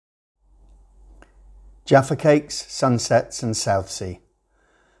Jaffa Cakes, Sunsets and Southsea.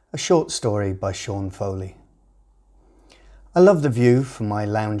 A short story by Sean Foley. I love the view from my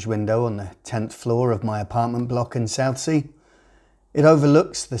lounge window on the 10th floor of my apartment block in Southsea. It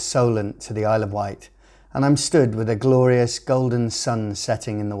overlooks the Solent to the Isle of Wight, and I'm stood with a glorious golden sun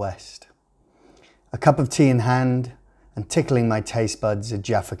setting in the west. A cup of tea in hand, and tickling my taste buds a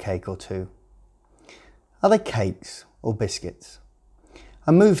Jaffa cake or two. Are they cakes or biscuits?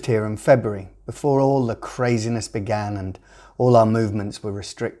 I moved here in February, before all the craziness began and all our movements were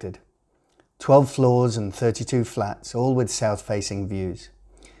restricted. 12 floors and 32 flats, all with south-facing views.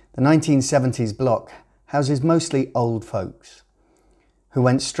 The 1970s block houses mostly old folks, who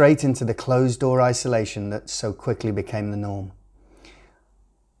went straight into the closed-door isolation that so quickly became the norm.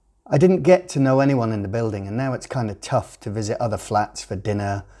 I didn't get to know anyone in the building, and now it's kind of tough to visit other flats for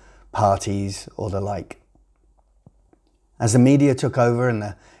dinner, parties, or the like. As the media took over and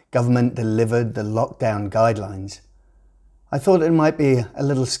the government delivered the lockdown guidelines, I thought it might be a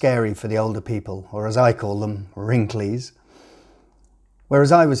little scary for the older people, or as I call them, wrinklies.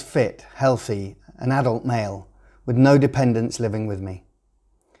 Whereas I was fit, healthy, an adult male, with no dependents living with me.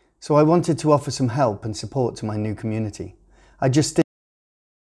 So I wanted to offer some help and support to my new community. I just